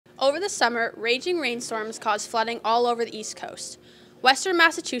Over the summer, raging rainstorms caused flooding all over the East Coast. Western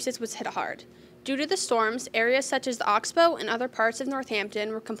Massachusetts was hit hard. Due to the storms, areas such as the Oxbow and other parts of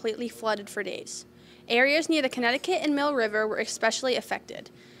Northampton were completely flooded for days. Areas near the Connecticut and Mill River were especially affected.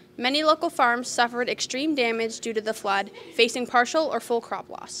 Many local farms suffered extreme damage due to the flood, facing partial or full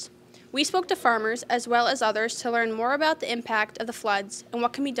crop loss. We spoke to farmers as well as others to learn more about the impact of the floods and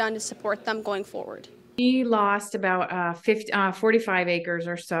what can be done to support them going forward. We lost about 45 acres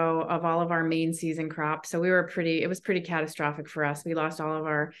or so of all of our main season crops. So it was pretty catastrophic for us. We lost all of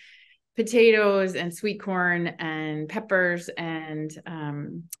our potatoes and sweet corn and peppers and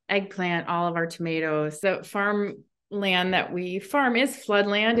eggplant, all of our tomatoes. The farm land that we farm is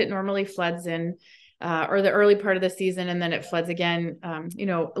floodland. It normally floods in or the early part of the season, and then it floods again,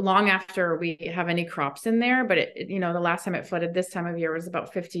 long after we have any crops in there. But the last time it flooded this time of year was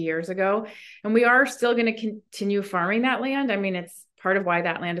about 50 years ago. And we are still going to continue farming that land. I mean, it's part of why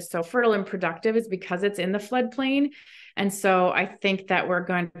that land is so fertile and productive is because it's in the floodplain. And so I think that we're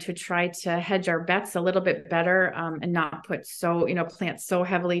going to try to hedge our bets a little bit better and not put plants so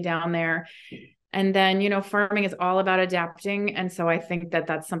heavily down there. And then, farming is all about adapting. And so I think that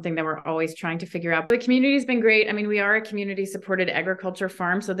that's something that we're always trying to figure out. The community's been great. I mean, we are a community supported agriculture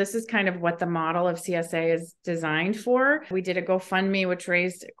farm. So this is kind of what the model of CSA is designed for. We did a GoFundMe, which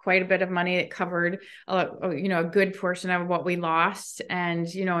raised quite a bit of money. It covered, a good portion of what we lost. And,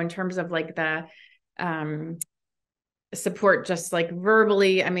 in terms of like the, support just like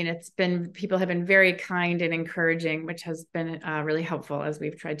verbally. I mean, people have been very kind and encouraging, which has been really helpful as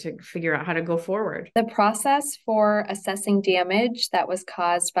we've tried to figure out how to go forward. The process for assessing damage that was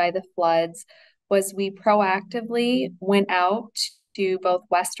caused by the floods was we proactively went out to both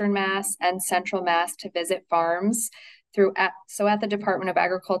Western Mass and Central Mass to visit farms. So at the Department of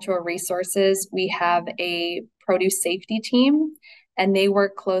Agricultural Resources, we have a produce safety team, and they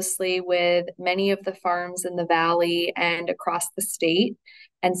work closely with many of the farms in the valley and across the state.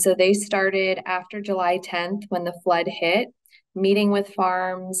 And so they started after July 10th when the flood hit, meeting with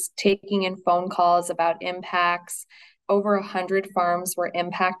farms, taking in phone calls about impacts. Over 100 farms were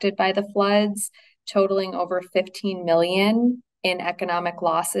impacted by the floods, totaling over 15 million in economic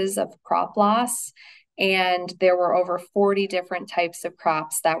losses of crop loss. And there were over 40 different types of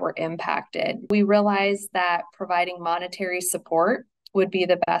crops that were impacted. We realized that providing monetary support would be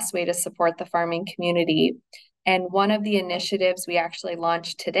the best way to support the farming community. And one of the initiatives we actually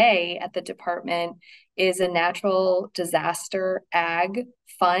launched today at the department is a natural disaster ag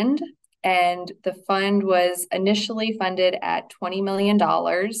fund. And the fund was initially funded at $20 million.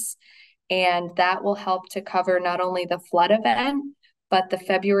 And that will help to cover not only the flood event, but the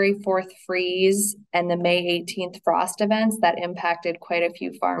February 4th freeze and the May 18th frost events that impacted quite a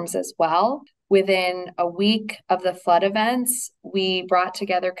few farms as well. Within a week of the flood events, we brought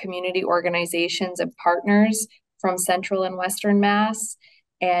together community organizations and partners from Central and Western Mass,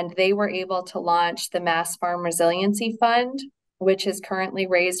 and they were able to launch the Mass Farm Resiliency Fund, which has currently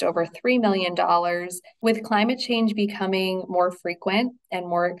raised over $3 million. With climate change becoming more frequent and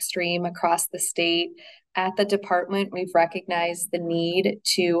more extreme across the state, at the department, we've recognized the need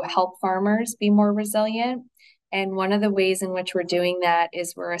to help farmers be more resilient. And one of the ways in which we're doing that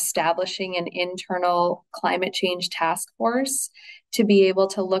is we're establishing an internal climate change task force to be able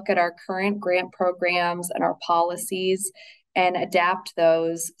to look at our current grant programs and our policies and adapt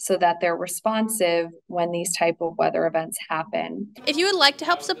those so that they're responsive when these type of weather events happen. If you would like to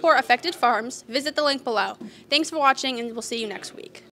help support affected farms, visit the link below. Thanks for watching, and we'll see you next week.